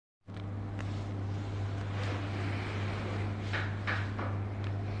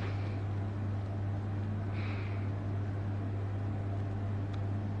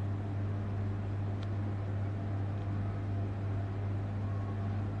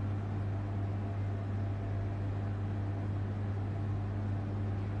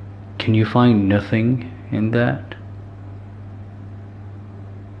Can you find nothing in that?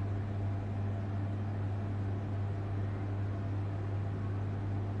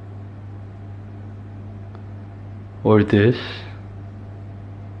 Or this?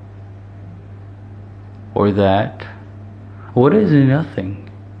 Or that? What is nothing?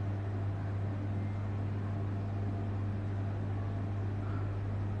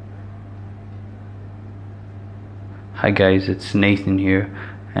 Hi guys, it's Nathan here,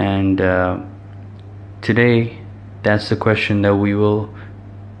 and today that's the question that we will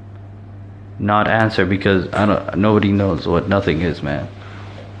not answer because nobody knows what nothing is, man.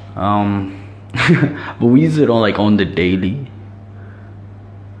 But we use it on the daily,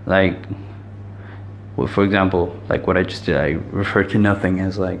 like, well, for example, like what I just did. I refer to nothing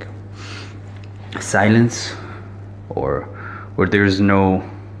as like silence, or where there's no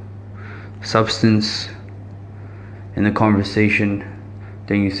substance in the conversation.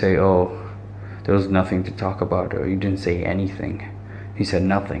 Then you say, oh, there was nothing to talk about, or you didn't say anything, he said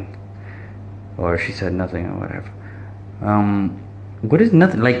nothing, or she said nothing, or whatever. What is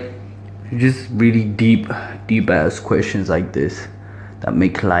nothing? Like, just really deep ass questions like this that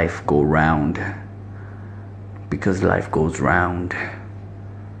make life go round, because life goes round.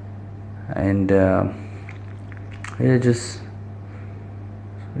 And just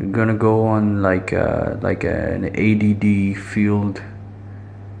gonna go on like an ADD field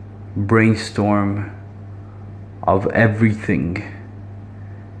brainstorm of everything.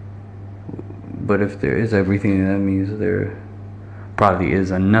 But if there is everything, that means there probably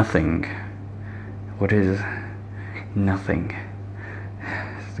is a nothing. What is nothing?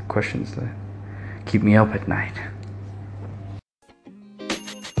 It's the questions that keep me up at night.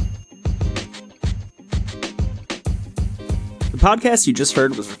 The podcast you just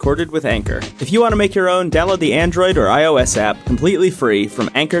heard was recorded with Anchor. If you want to make your own, download the Android or iOS app completely free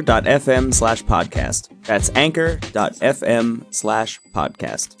from anchor.fm/podcast. That's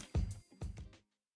anchor.fm/podcast.